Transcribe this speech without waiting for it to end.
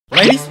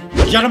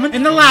and gentlemen,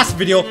 in the last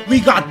video, we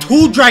got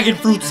 2 dragon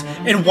fruits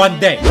in 1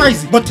 day.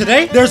 Crazy. But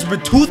today, there's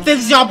been 2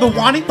 things y'all been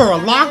wanting for a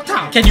long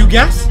time. Can you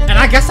guess? And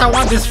I guess I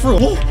want this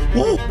fruit. Ooh,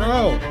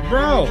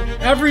 bro,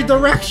 every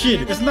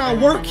direction. It's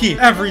not working.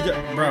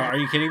 Bro, are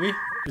you kidding me?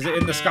 Is it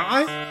in the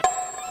sky?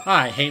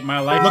 I hate my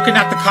life. Looking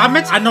at the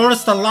comments, I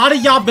noticed a lot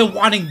of y'all been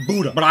wanting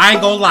Buddha, but I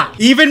ain't gonna lie.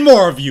 Even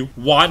more of you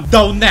want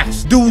dough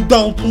next. Do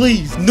dough,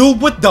 please.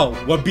 Noob with dough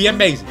would be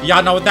amazing.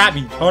 Y'all know what that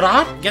means. Hold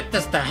on. Get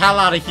this the hell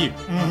out of here.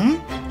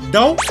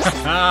 Dough?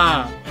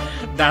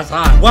 That's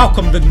hot.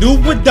 Welcome to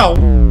Noob with dough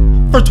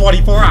for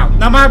 24 hours.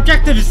 Now my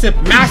objective is to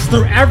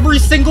master every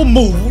single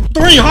move.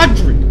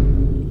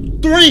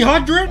 300?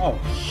 300? Oh,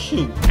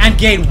 shoot. And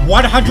gain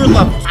 100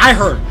 levels. I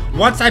heard.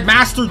 Once I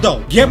master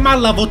dough, get my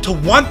level to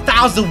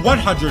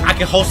 1,100, I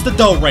can host the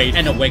dough raid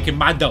and awaken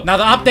my dough. Now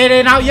the update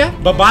ain't out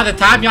yet, but by the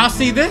time y'all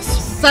see this,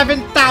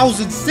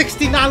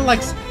 7,069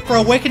 likes for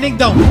awakening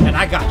dough. And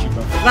I got you,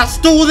 bro. Let's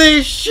do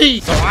this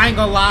shit. So I ain't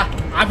gonna lie,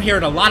 I'm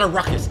hearing a lot of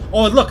ruckus.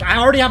 Oh, look, I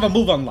already have a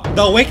move unlocked.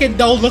 The awakened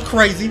dough look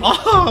crazy.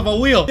 Oh, I'm a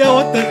wheel. Yo,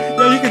 what the?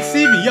 Yo, you can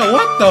see me. Yo,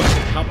 what the?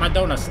 Help my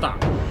donut stop.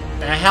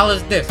 The hell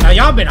is this? Now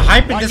y'all been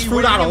hyping this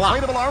fruit out a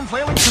lot.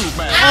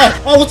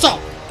 Oh, what's up?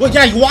 Well,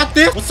 yeah, you want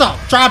this? What's up?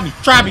 Try me,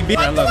 bitch.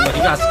 Yeah, look,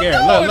 he got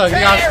scared. Look, he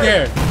got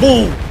scared.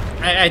 Boom.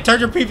 Hey, turn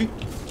your PV.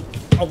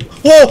 Oh,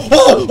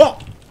 whoa.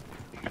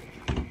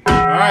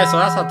 Alright, so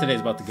that's how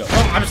today's about to go.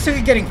 Oh, I'm sick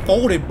of getting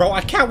folded, bro.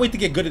 I can't wait to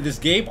get good at this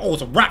game. Oh,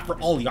 it's a wrap for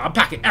all of y'all. I'm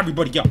packing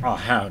everybody up. Oh,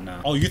 hell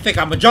no. Oh, you think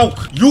I'm a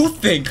joke? You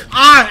think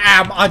I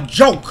am a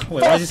joke?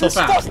 Wait, why is he so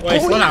fast?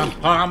 Wait, slow down.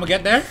 Hold on, I'm gonna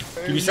get there.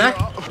 Give me a sec.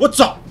 What's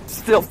up?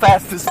 Still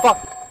fast as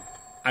fuck.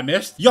 I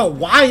missed. Yo,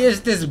 why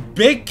is this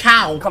big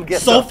cow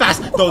so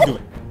fast? Don't do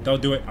it. Don't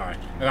do it. All right.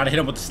 I gotta hit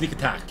him with the sneak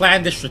attack.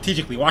 Plan this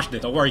strategically. Watch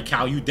this. Don't worry,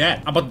 cow. You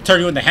dead. I'm about to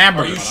turn you into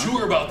hamburger. Are you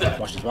sure about that?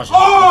 Watch this. Watch this.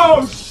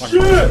 Oh, shit! You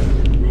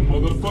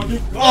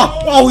motherfucking...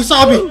 Oh, he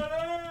saw me.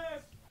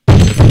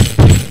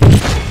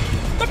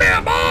 Come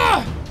here,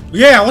 boy.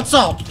 Yeah, what's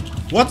up?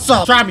 What's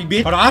up? Try me,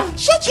 bitch. Hold on.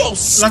 Shut your...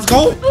 Let's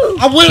go.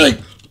 I'm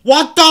winning.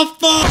 What the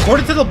fuck?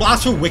 According to the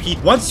Blox wiki,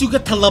 once you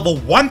get to level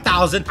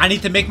 1,000, I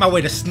need to make my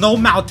way to Snow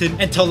Mountain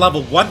until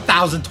level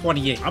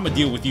 1,028. I'm gonna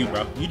deal with you,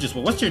 bro. You just,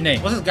 what's your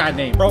name? What's this guy's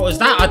name? Bro, is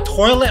that a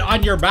toilet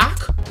on your back?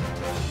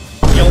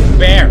 Yo,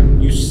 bear,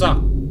 you suck.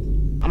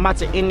 I'm about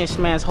to end this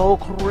man's whole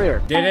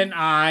career. Didn't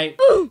I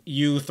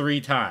you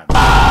 3 times?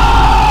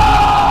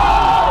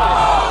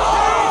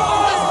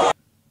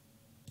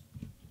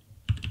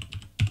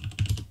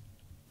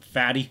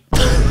 Fatty.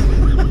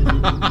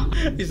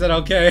 He said,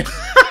 okay.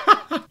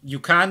 You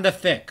kinda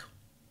thick.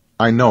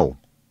 I know.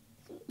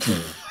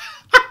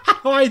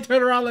 Why you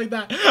turn around like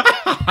that?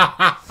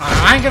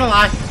 I ain't gonna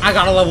lie, I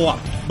gotta level up.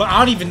 But I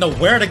don't even know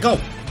where to go.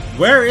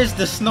 Where is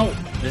the snow?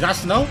 Is that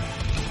snow?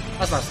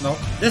 That's not snow.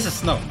 This is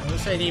snow.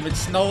 This ain't even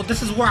snow.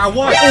 This is where I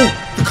was. Oh,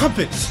 the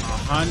compass.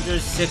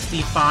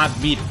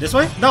 165 meters. This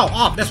way? No,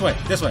 off. This way.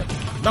 This way.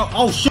 No.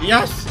 Oh, shit.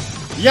 Yes.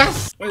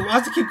 Yes! Wait, why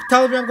does it keep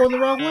telling me I'm going the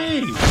wrong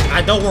way?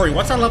 Don't worry,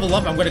 once I level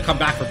up, I'm gonna come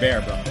back for bear,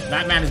 bro.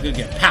 That man is gonna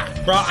get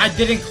packed. Bro, I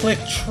didn't click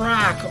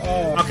track.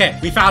 Oh, okay,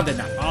 we found it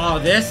now. Oh,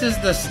 this is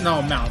the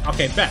snow mountain.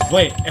 Okay, bet.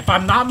 Wait, if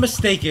I'm not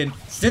mistaken,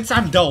 since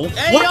I'm dope,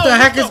 what the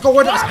heck is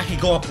going on? I can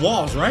go up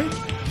walls, right?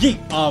 Yeet.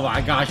 Oh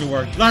my gosh, it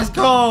worked. Let's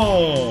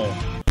go!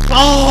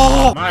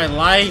 Oh! My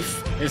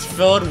life is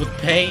filled with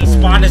pain.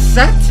 Spawn is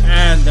set,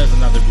 and there's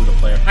another Buddha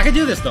player. I can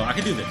do this, though. I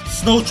can do this.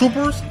 Snow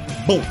troopers.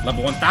 Boom,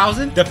 level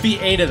 1,000,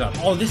 defeat 8 of them.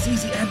 Oh, this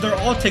easy, and they're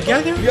all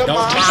together? Don't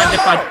mind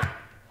if I...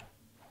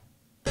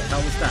 The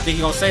hell was that? Think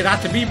you gonna say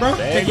that to me, bro?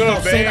 Think you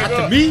gonna say that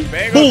to me?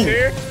 Boom!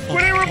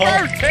 Put it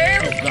reverse,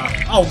 Tim!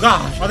 Oh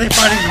gosh, are they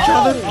fighting each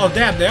other? Oh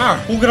damn, they are.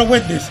 Who's gonna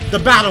win this? The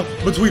battle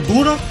between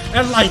Buddha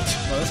and Light.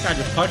 Well, this guy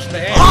just punched the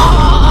air.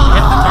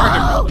 Hit the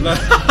target, bro.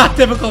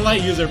 Typical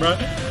Light user, bro.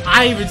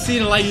 I even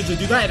seen a Light user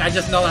do that, and I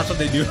just know that's what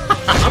they do.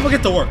 I'm gonna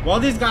get to work. While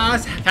these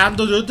guys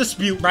handle the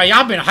dispute, bro,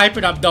 y'all been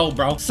hyping up dough,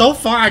 bro. So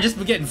far, I just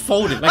been getting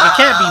folded. Like, it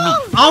can't be me.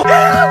 Oh!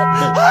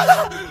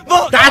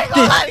 That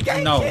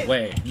did... No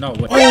way. No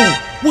way. Oh!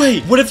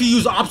 Wait, what if you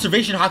use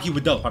observation hockey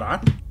with dough? Hold on.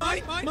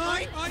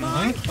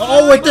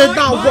 Oh, wait, they're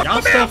not.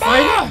 Y'all still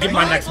fighting? Give me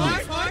my next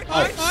move.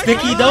 Oh,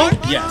 sticky dough?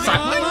 Yeah,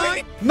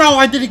 sign. No,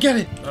 I didn't get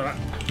it.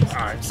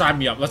 Alright, sign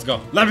me up. Let's go.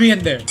 Let me in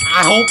there.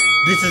 I hope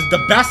this is the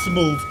best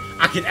move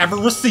I can ever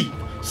receive.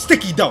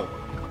 Sticky dough.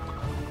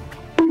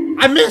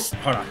 I missed.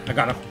 Hold on. I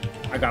got him.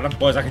 I got him.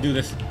 Boys, I can do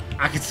this.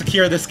 I can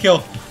secure this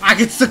kill. I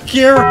can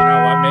secure. You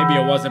know what? Maybe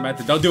it wasn't meant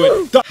to. Don't do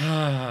it.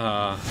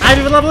 I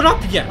haven't even leveled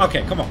up yet.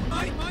 Okay, come on.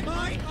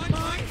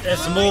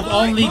 This move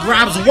only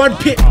grabs 1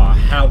 pit. Oh,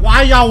 hell.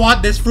 Why y'all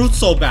want this fruit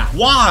so bad?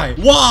 Why?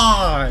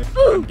 Why?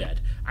 I'm dead.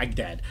 I'm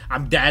dead.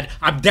 I'm dead.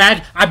 I'm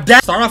dead. I'm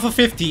dead. Start off with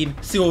 15.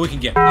 See what we can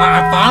get.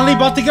 I'm finally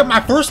about to get my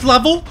first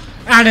level.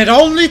 And it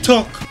only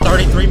took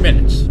 33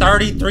 minutes.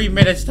 33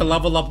 minutes to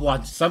level up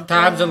once.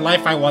 Sometimes in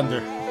life, I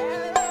wonder.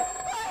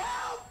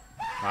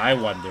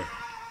 Did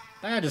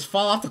I just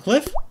fall off the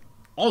cliff?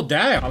 Oh,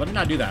 damn. Oh, let me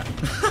not do that.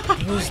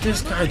 Who's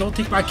this guy? Don't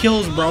take my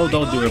kills, bro.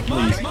 Don't do it,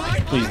 please.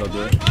 Please don't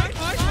do it.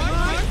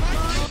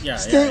 Yeah,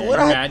 Stay, yeah, what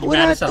you're I- mad. You're what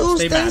mad I as hell. do?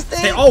 Stay Stay, mad. stay.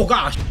 Stay. Oh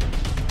gosh.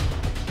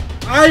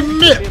 I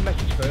missed. Be a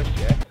message first,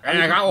 yeah.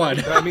 And I got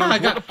one. I mean, I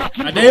what got the fuck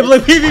you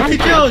enabling PvP.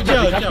 Chill.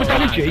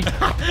 Energy.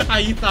 How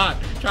you thought?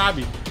 Try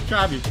me.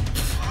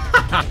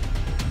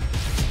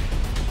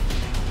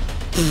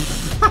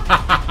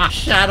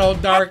 Shadow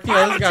Dark.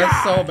 Yeah, this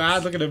guy's so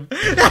bad. Look at him.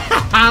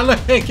 Look,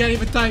 he can't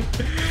even type.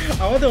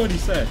 I wonder what he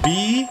said.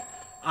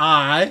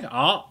 B-I-T.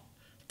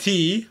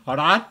 Hold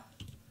on.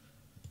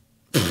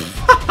 He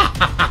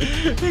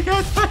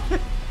can't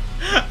type.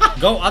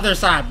 Go other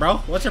side, bro.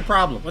 What's your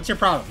problem?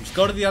 Just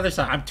go to the other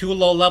side. I'm too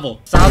low level.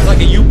 Sounds like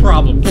a you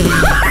problem.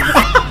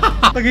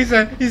 Look, he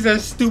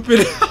said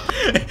stupid.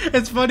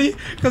 It's funny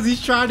because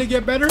he's trying to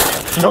get better.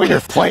 Know your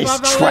place,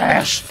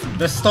 trash.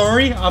 The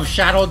story of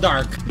Shadow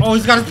Dark. Oh,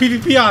 he's got his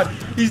PvP on.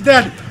 He's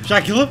dead. Should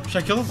I kill him?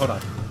 Hold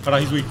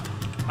on, he's weak.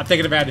 I'm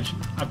taking advantage.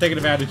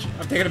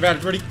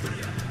 Ready?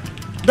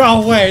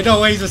 No way,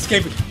 he's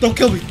escaping. Don't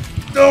kill me.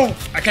 No,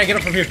 I can't get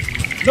up from here.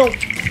 No,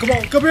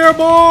 come here,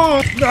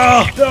 boy.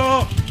 No,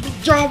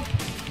 jump.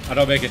 I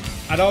don't make it.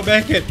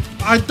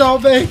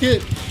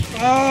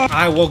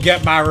 I will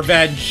get my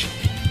revenge.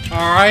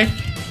 All right.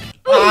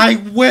 I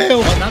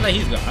will. Well, now that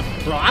he's gone,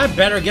 bro, I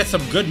better get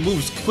some good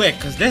moves quick,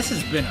 because this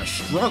has been a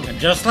struggle. And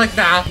just like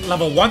that,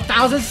 level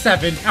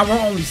 1007, and we're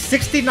only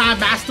 69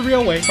 mastery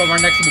away from our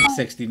next move.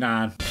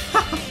 69.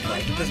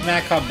 Did this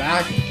man come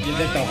back? You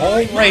did the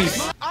whole race.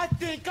 I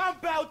think I'm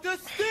about to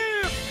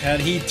steal. And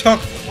he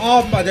took,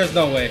 oh my, there's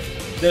no way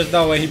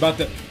he about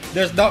to,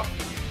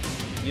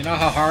 you know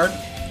how hard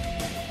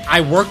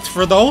I worked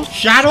for those?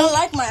 Shadow? I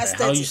like my The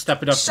hell you aesthetic.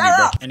 step it up to Shut me,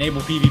 bro. up. Enable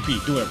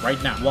PvP. Do it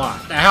right now. Why?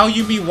 The hell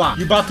you mean why?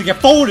 You about to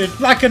get folded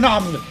like an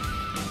omelet.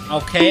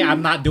 Okay,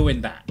 I'm not doing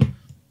that.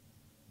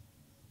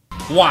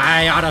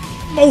 Why? I oughta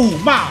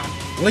move, man.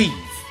 Leave.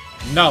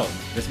 No.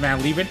 This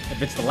man leaving if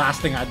it's the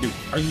last thing I do.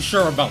 Are you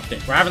sure about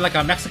this? We're having like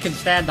a Mexican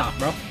standoff,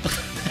 bro.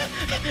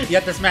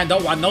 Yet this man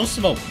don't want no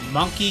smoke.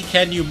 Monkey,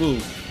 can you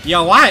move?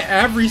 Yo, why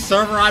every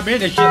server I'm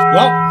in is just...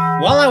 Well,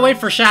 while I wait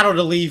for Shadow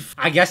to leave,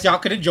 I guess y'all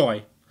can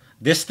enjoy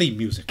this theme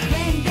music. Who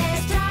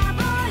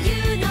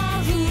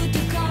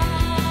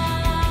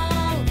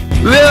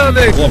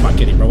am I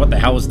kidding, bro? What the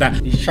hell was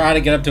that? He's trying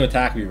to get up to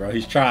attack me, bro.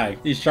 He's trying.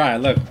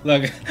 Look.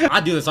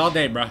 I do this all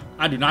day, bro.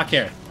 I do not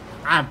care.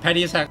 I'm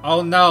petty as heck.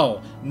 Oh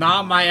no,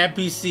 not my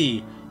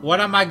NPC.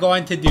 What am I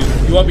going to do?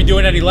 You won't be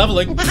doing any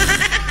leveling.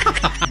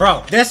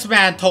 Bro, this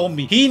man told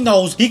me he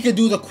knows he can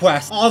do the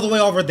quest all the way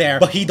over there,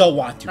 but he don't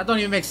want to. That don't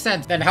even make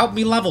sense. Then help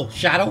me level,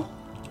 Shadow.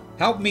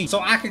 Help me so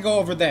I can go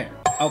over there.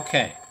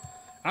 Okay.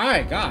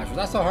 Alright, gosh, was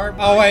that so hard?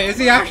 Oh wait, is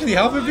he actually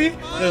helping me?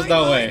 There's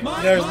no way.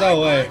 Yo, there's no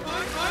way!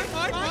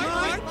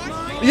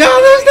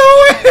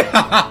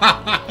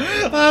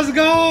 Let's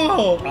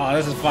go! Oh,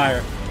 this is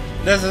fire.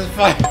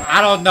 I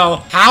don't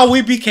know how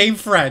we became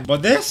friends,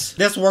 but this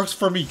works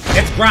for me.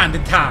 It's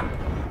grinding time.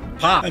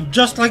 Pop. And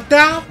just like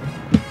that,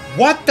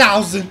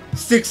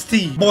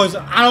 1016. Boys,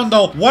 I don't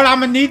know what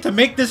I'm gonna need to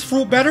make this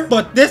fruit better,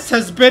 but this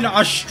has been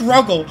a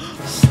struggle.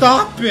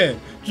 Stop it.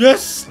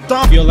 Just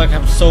stop. I feel like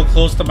I'm so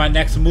close to my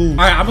next move.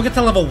 Alright, I'm gonna get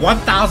to level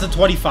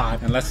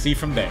 1025, and let's see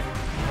from there.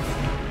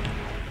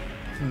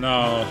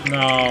 No,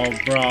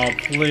 bro,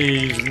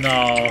 please,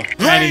 no.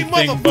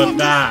 Anything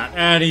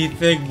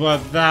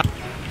but that.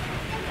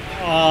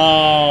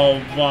 Oh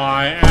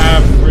my,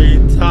 every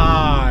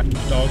time.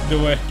 Don't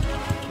do it.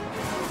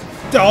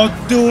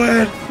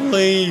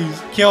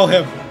 Please, kill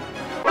him.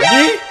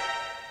 Me?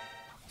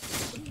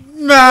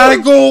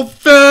 Magical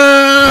fish!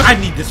 I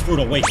need this fruit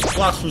awake.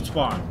 Blox fruit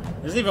spawn.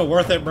 Is it even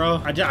worth it,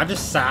 bro? I'm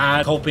just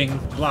sad hoping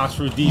Blox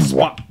fruit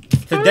despawn.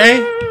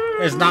 Today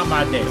is not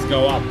my day. Let's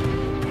go up.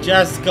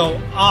 Just go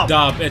up.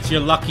 Dub, it's your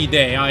lucky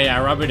day. Oh yeah,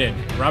 rub it in,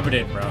 bro.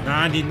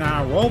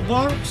 99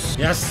 Roblox?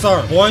 Yes,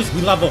 sir. Boys,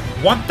 we level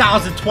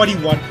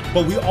 1021,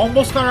 but we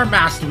almost got our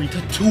mastery to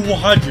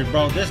 200,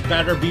 bro. This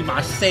better be my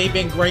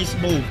saving grace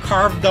move.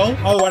 Carved dough.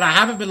 Oh, and I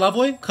haven't been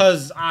leveling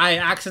because I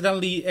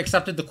accidentally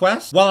accepted the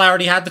quest. Well, I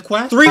already had the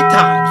quest 3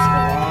 times.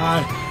 Come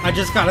on. I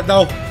just gotta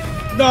know.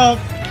 No,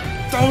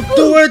 don't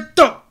do it.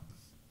 Don't.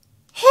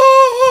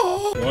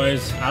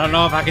 Boys, I don't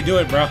know if I can do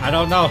it, bro. I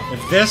don't know.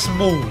 If this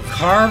move,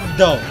 carved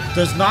dough,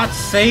 does not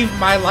save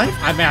my life,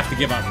 I may have to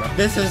give up, bro.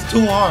 This is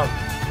too hard.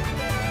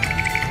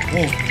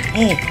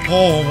 Oh,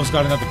 almost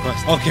got another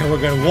quest. Okay, we're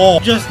good. Whoa,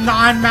 just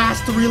 9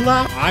 mastery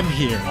left. I'm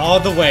here all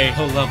the way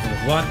to level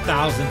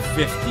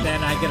 1050.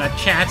 Then I get a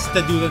chance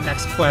to do the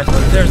next quest.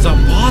 But there's a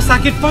boss I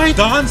can fight.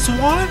 Don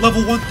Swan,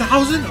 level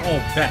 1000. Oh,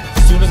 bet.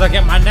 As soon as I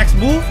get my next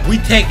move, we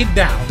take it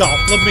down. Don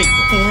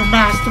Flamingo. 4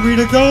 mastery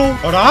to go.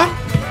 Hold on.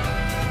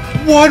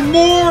 1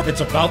 more!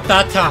 It's about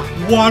that time.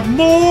 1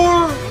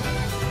 more!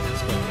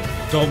 Let's go.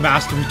 Dough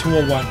mastery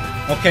 201.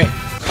 Okay,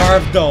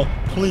 carved dough.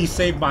 Please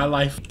save my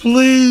life.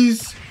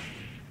 Please!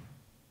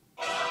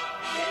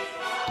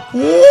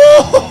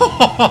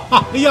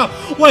 Whoa! Yo,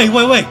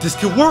 wait. This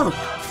could work.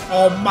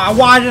 Oh my,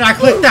 why did I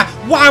click that?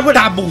 Why would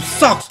that move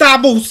suck?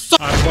 That move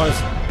sucks! Alright,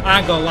 boys. I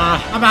ain't gonna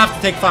lie. I'm gonna have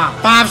to take 5.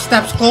 5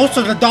 steps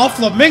closer to Dolph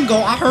Flamingo.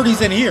 I heard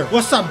he's in here.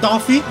 What's up,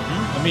 Dolphy?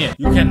 Come here.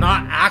 You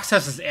cannot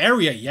access this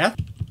area yet.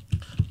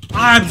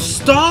 I'm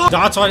stuck.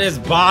 That's what is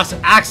boss.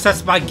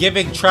 Access by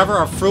giving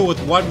Trevor a fruit with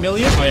 1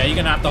 million. Oh yeah, you're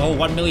gonna have to hold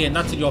 1 million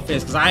nuts in your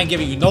face because I ain't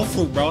giving you no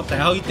fruit, bro. What the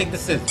hell you think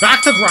this is?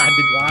 Back to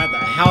grinding. Why the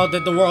hell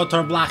did the world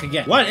turn black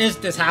again? What is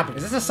this happening?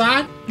 Is this a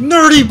sign?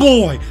 Nerdy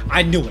boy.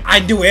 I knew it. I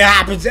knew it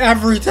happens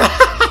every time.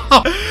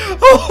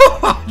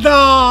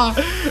 No,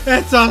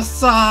 it's a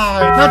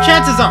sign. Now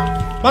chances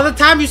are, by the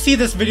time you see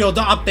this video,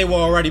 the update will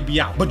already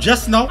be out. But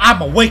just know,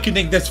 I'm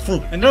awakening this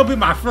fruit. And it'll be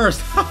my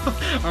first.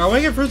 Are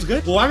awakening fruits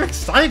good? Well, I'm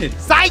excited.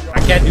 Psych! I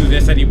can't do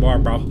this anymore,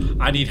 bro.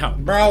 I need help.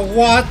 Bro,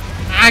 what?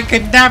 I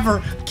can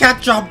never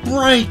catch a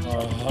break.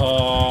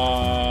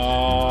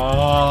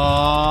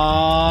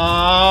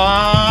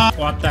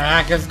 What the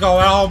heck is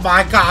going on? Oh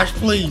my gosh,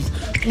 please.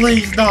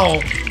 Please,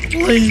 no.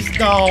 Please,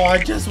 no. I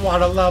just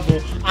want a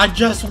level. I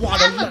just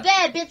want I'm a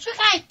bad bitch. You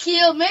can't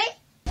kill me.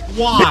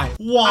 Why?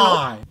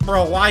 Why?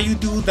 Bro, why you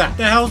do that?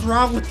 The hell's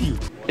wrong with you?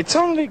 It's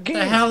only game.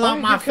 The hell out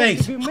my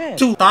face.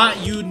 Two thought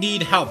you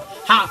need help.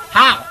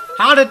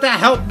 How did that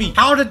help me?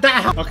 How did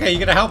that help? Okay,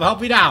 you're gonna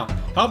help me now.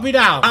 Help me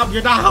now.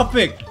 You're not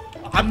helping.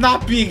 I'm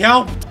not being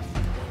helped.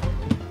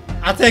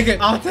 I'll take it,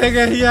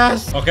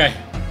 yes. Okay,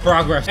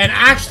 progress. And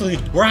actually,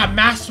 we're at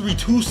Mastery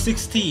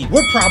 216.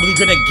 We're probably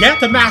gonna get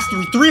to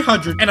Mastery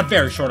 300 in a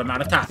very short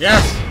amount of time.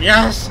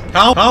 Yes.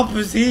 Help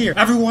is here.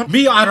 Everyone,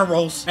 me honor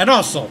rolls, and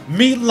also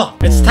me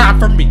luck. It's time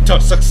for me to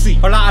succeed.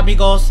 Hola,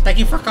 amigos. Thank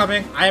you for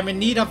coming. I am in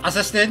need of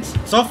assistance.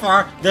 So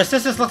far, the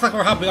assistance looks like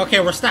we're helping. Okay,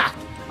 we're stacked.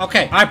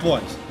 Okay, all right,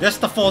 boys. This is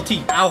the full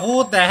team. Now,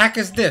 who the heck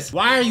is this?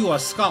 Why are you a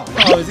skull?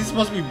 Oh, is he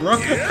supposed to be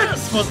Brooke?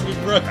 He's supposed to be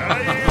Brooke.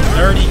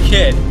 Nerdy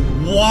kid.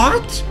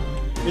 What?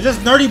 Is this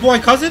nerdy boy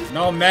cousin?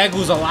 No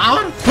Magu's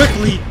allowed?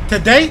 Quickly,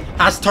 today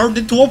has turned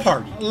into a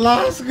party.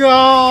 Let's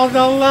go,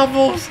 the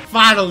levels.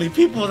 Finally,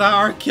 people that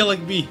aren't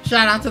killing me.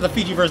 Shout out to the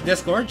Fijiverse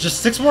Discord.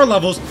 Just 6 more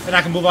levels and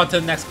I can move on to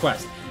the next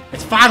quest.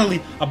 It's finally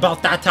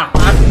about that time.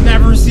 I've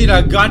never seen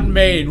a gun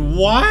made.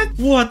 What?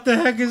 What the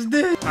heck is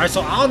this? All right,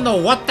 so I don't know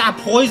what that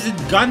poison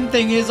gun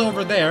thing is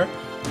over there.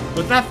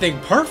 But that thing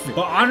perfect.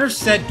 But Honor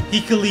said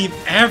he could leave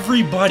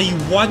everybody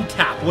one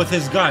tap with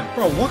his gun.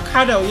 Bro, what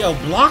kind of, yo,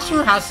 Blox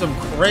has some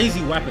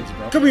crazy weapons,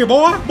 bro. Come here,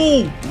 boy.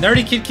 Boom.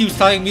 Nerdy kid keeps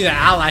telling me to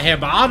ally him,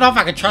 but I don't know if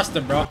I can trust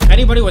him, bro.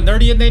 Anybody with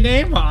nerdy in their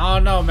name? I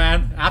don't know,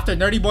 man. After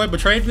nerdy boy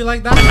betrayed me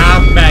like that,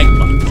 I'm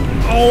Magma.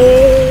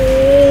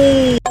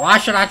 Oh! Why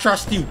should I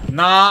trust you?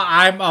 Nah,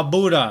 I'm a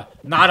Buddha,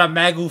 not a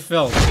Magu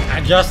film.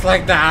 And just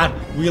like that,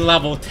 we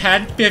level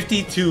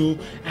 1052,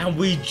 and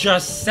we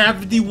just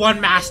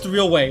 71 mastery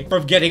away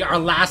from getting our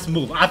last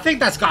move. I think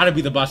that's gotta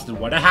be the busted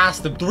one. It has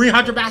to.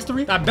 300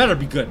 mastery? That better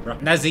be good, bro.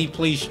 Nezzy,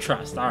 please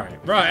trust. All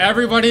right. Bro,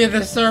 everybody in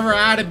this server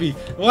added me.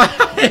 What?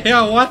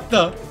 Yo, what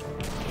the?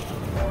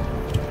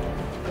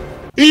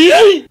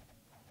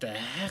 The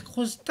heck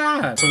was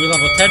that? So we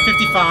level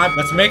 1055.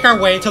 Let's make our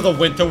way to the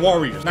Winter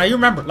Warriors. Now you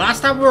remember,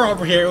 last time we were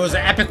over here, it was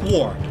an epic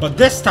war. But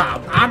this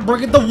time, I'm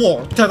bringing the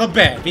war to the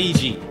bed.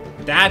 Fiji.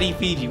 Daddy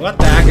Fiji. What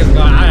the heck is going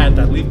on? I had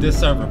to leave this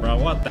server, bro.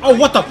 What the? Oh,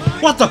 what the?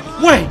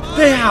 Wait,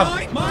 they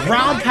have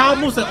ground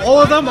pound moves and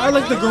all of them are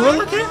like the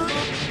Gorilla King?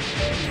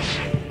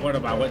 What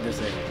am I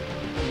witnessing?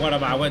 What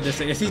am I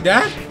witnessing? Is he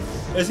dead?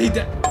 Is he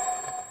dead?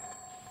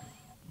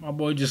 My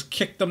boy just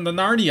kicked him to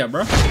Narnia,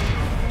 bro.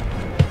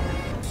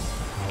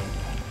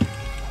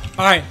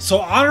 Alright, so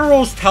Honor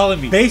Roll's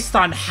telling me, based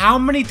on how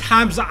many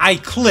times I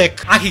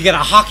click, I can get a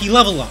hockey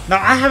level up. Now,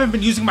 I haven't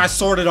been using my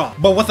sword at all,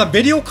 but with a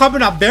video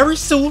coming up very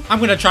soon, I'm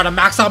gonna try to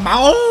max out my,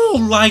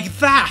 oh, like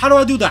that. How do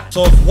I do that?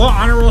 So if what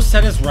Honor Roll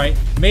said is right,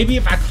 maybe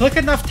if I click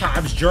enough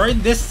times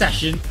during this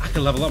session, I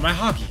can level up my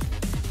hockey.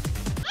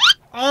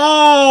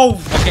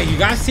 Oh! Okay, you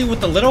guys see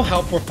with the little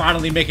help, we're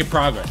finally making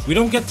progress. We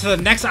don't get to the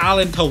next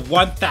island till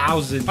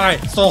 1,000.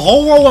 Alright, so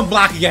whole world went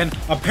black again.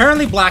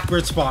 Apparently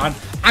Blackbeard spawned.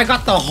 I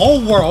got the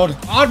whole world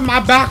on my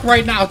back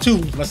right now, too.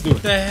 Let's do it.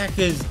 What the heck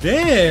is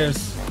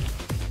this?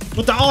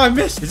 What the? Oh, I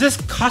missed. Is this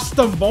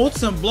custom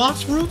boats and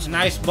Blox fruits?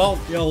 Nice boat.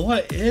 Yo,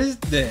 what is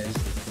this?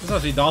 This is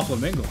actually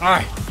Dolphlamingo. All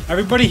right,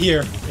 everybody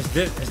here. Is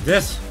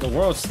this? The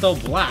world's still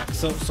black.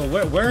 So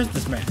where is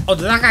this man? Oh,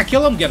 did that guy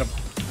kill him? Get him.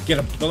 Get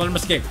him. Don't let him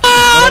escape.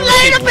 Oh,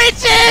 later,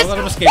 bitches! Don't let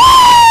him escape.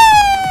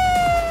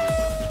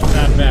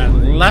 That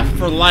man left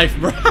for life,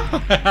 bro.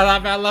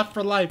 That man left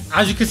for life.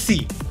 As you can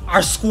see,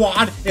 our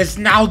squad is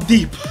now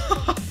deep.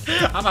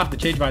 I'm gonna have to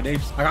change my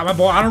names. I got my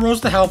boy Honor Rose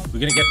to help.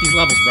 We're gonna get these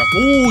levels, bro.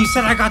 Oh, he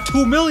said I got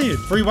 2 million.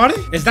 Free money?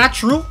 Is that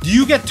true? Do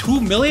you get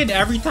 2 million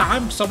every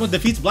time someone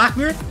defeats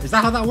Blackbeard? Is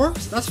that how that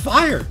works? That's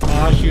fire.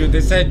 Oh, shoot. They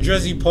said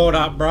Drizzy pulled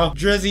up, bro.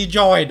 Drizzy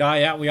joined. Oh,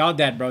 yeah. We all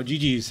dead, bro.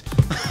 GG's.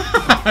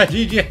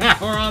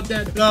 GG. We're all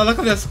dead. No, look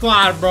at this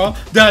squad, bro.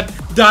 Done.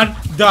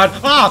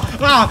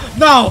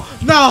 Oh,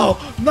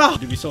 no.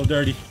 It'd be so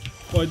dirty.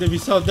 Boy, they'd be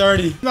so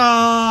dirty. No.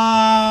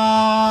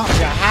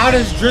 Yeah, how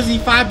does Drizzy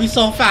 5 be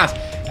so fast?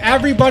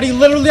 Everybody,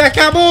 literally, I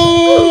can't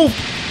move.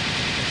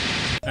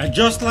 And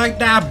just like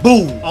that,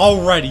 boom.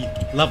 Already,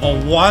 level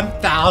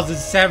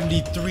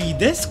 1073.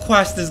 This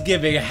quest is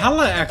giving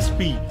hella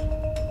XP.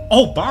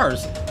 Oh,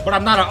 bars. But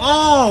I'm not a...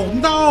 Oh,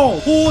 no.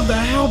 Who the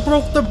hell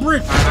broke the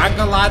bridge? I'm not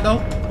gonna lie,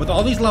 though. With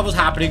all these levels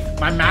happening,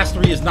 my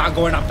mastery is not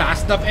going up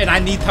fast enough, and I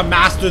need to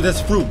master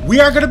this fruit. We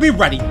are gonna be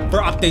ready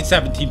for Update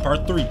 17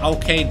 Part 3.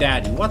 Okay,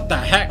 Daddy. What the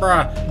heck,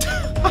 bruh?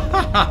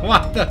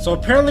 What the? So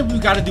apparently we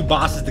gotta do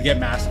bosses to get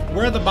mastered.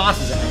 Where are the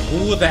bosses at?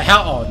 Who the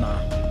hell? Oh, nah.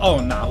 Oh,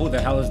 nah. Who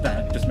the hell is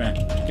that? This man.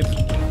 Get this.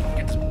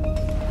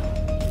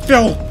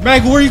 Phil,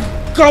 Meg, where are you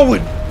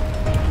going?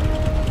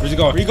 Where's he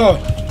going? Where you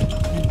going?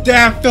 You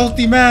damn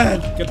filthy man.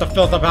 Get the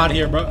filth up out of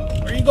here, bro.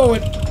 Where you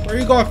going? Where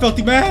you going,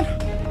 filthy man?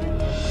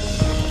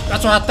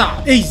 That's what I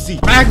thought. Easy.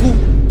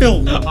 Magoo,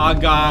 filth. Oh,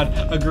 God.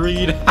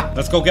 Agreed.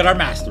 Let's go get our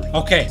mastery.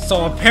 Okay,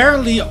 so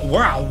apparently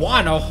we're at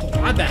Wano.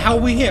 Why the hell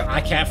are we here?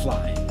 I can't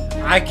fly.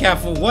 I can't.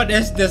 What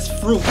is this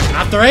fruit?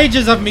 After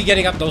ages of me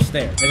getting up those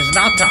stairs, it is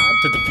now time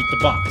to defeat the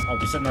boss. Oh,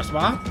 we sit in our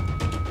spot?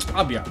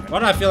 I'll be alright. Why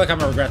do I feel like I'm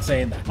gonna regret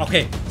saying that?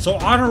 Okay, so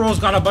Honor Roll's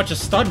got a bunch of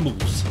stun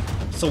moves.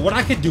 So what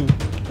I could do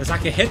is I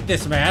can hit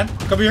this man.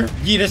 Come here.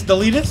 Yeetus,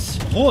 deletus.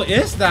 Who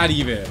is that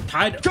even?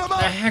 What the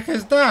heck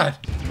is that?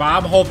 But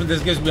I'm hoping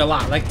this gives me a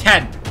lot. Like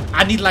 10.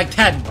 I need like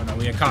 10. Oh no,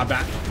 we in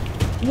combat.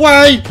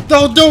 Wait!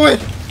 Don't do it!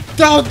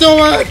 Don't do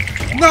it!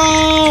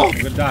 No! I'm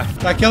gonna die.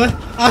 Did I kill it?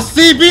 A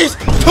sea beast!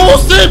 2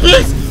 sea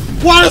beasts!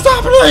 What is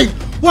happening?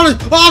 What is...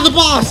 Oh, the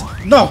boss!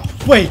 No!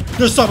 Wait!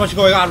 There's so much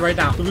going on right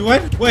now. Did we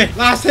win? Wait,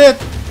 last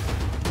hit!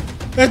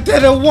 It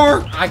didn't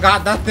work! I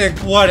got that thing.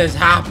 What is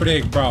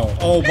happening, bro?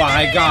 Oh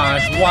my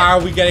gosh. Why are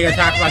we getting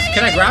attacked by...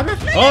 Can I grab it?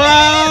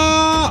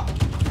 Oh!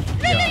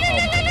 Yeah,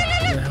 oh my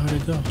god. Where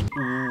did it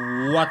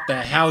go? What the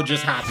hell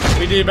just happened?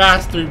 We need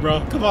mastery,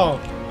 bro. Come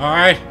on.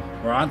 Alright.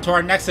 We're on to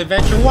our next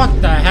adventure.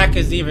 What the heck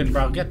is even,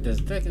 bro? Get this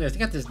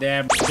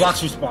damn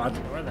Blox respawn.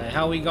 Where the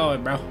hell we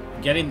going, bro?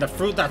 Getting the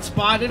fruit that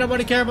spawned. Did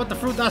nobody care about the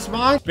fruit that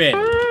spawned? Spin.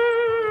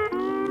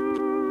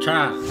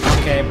 Try.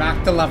 Okay,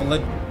 back to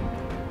leveling.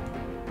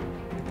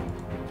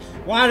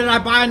 Why did I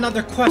buy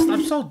another quest?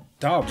 I'm so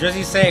dumb.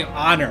 Jersey saying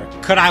honor.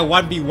 Could I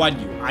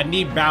 1v1 you? I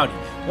need bounty.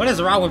 What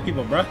is wrong with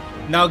people, bro?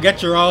 No,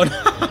 get your own.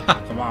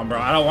 Come on, bro.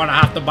 I don't want to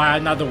have to buy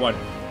another one.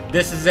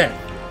 This is it.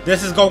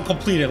 This is going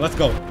completed. Let's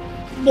go.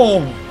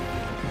 Whoa.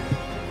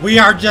 We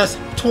are just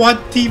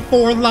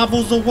 24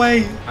 levels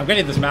away. I'm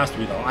getting this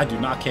mastery, though. I do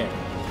not care.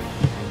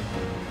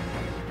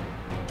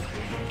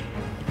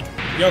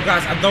 Yo,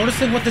 guys, I'm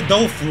noticing with the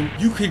dough fruit,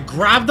 you can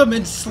grab them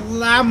and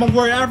slam them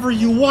wherever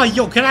you want.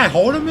 Yo, can I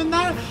hold them in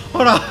that?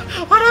 Hold on.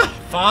 Hold on.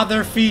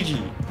 Father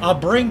Fiji, I'll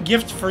bring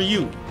gifts for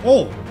you.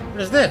 Oh,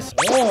 what is this?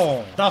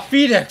 Oh, the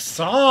Phoenix.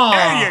 Oh,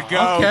 There you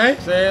go. Okay.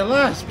 Say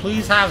less.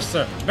 Please have,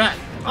 sir. Bet.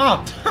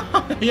 Oh,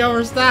 yo,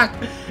 we're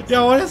stacked.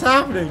 Yo, what is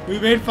happening? We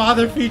made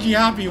Father Fiji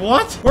happy.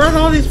 What? Where are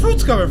all these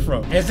fruits coming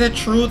from? Is it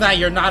true that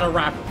you're not a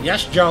rapper?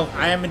 Yes, Joe,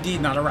 I am indeed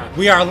not a rapper.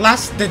 We are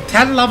less than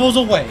 10 levels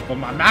away, but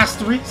my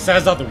mastery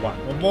says otherwise.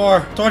 One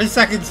more. 20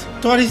 seconds.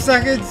 20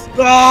 seconds.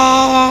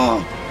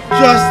 Oh,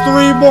 just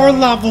 3 more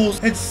levels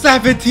and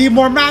 17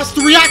 more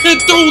mastery. I can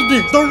do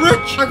this. The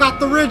rich. I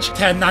got the rich.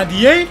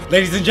 1098.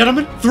 Ladies and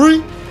gentlemen,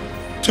 3,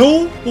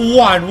 2,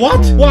 1. What?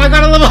 Well, I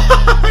got a level.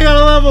 I got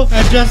a level.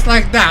 And just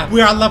like that, we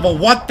are level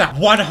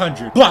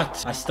 100.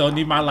 But I still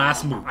need my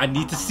last move. I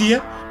need to see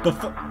it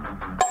before.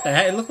 What the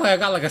heck? It looked like I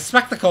got like a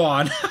spectacle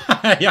on.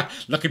 Yeah,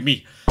 look at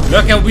me.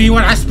 Look at me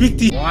when I speak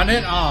to you. Want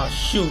it? Oh,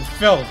 shoot,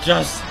 Phil.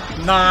 Just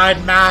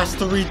 9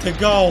 mastery to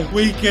go.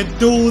 We can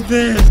do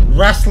this.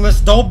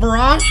 Restless Dough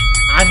Barrage?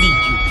 I need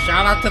you.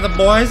 Shout out to the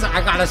boys.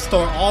 I gotta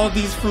store all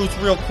these fruits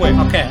real quick.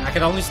 Okay, I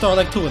can only store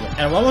like 2 of them.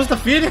 And what was the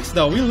Phoenix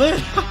though? We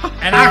lit.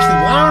 And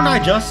actually, why don't I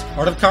just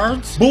order the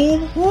cards?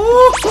 Boom.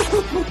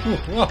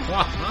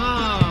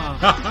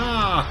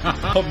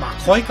 Put my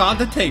quake on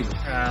the table.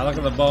 Look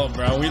at the boat,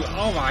 bro.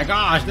 Oh my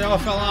gosh, they all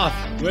fell off.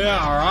 We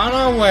are on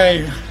our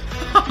way.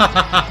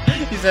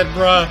 He said,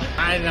 bruh,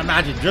 I didn't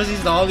imagine.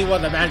 Drizzy's the only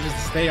one that manages to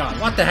stay on.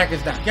 What the heck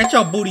is that? Get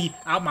your booty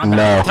out my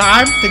back.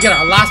 Time to get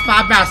our last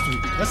 5 mastery.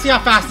 Let's see how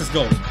fast this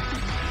goes.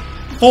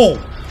 4,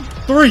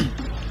 3,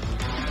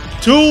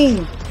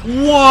 2,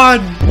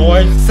 1.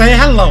 Boys, say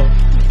hello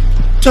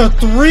to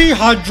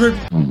 300.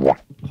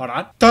 Hold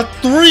on. To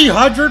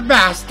 300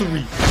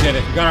 mastery. Did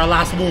it. We got our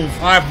last move.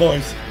 All right,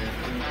 boys.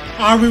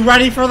 Are we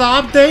ready for the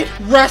update?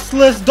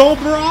 Restless Dough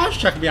Barrage?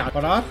 Check me out.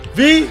 Hold on.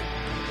 V.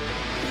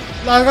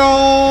 Let's go!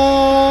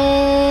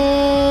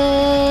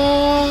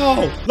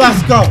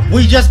 Let's go!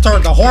 We just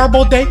turned a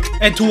horrible day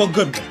into a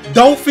good one.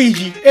 Dough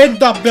Fiji in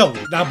the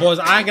building. Now, boys,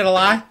 I ain't gonna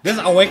lie. This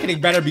awakening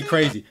better be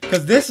crazy.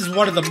 Because this is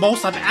one of the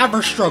most I've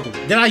ever struggled.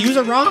 Did I use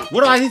it wrong?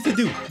 What do I need to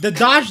do? The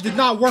dodge did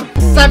not work.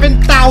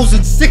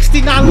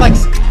 7,069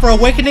 likes for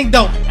awakening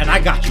dough. And I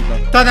got you, bro.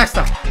 Till next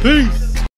time. Peace.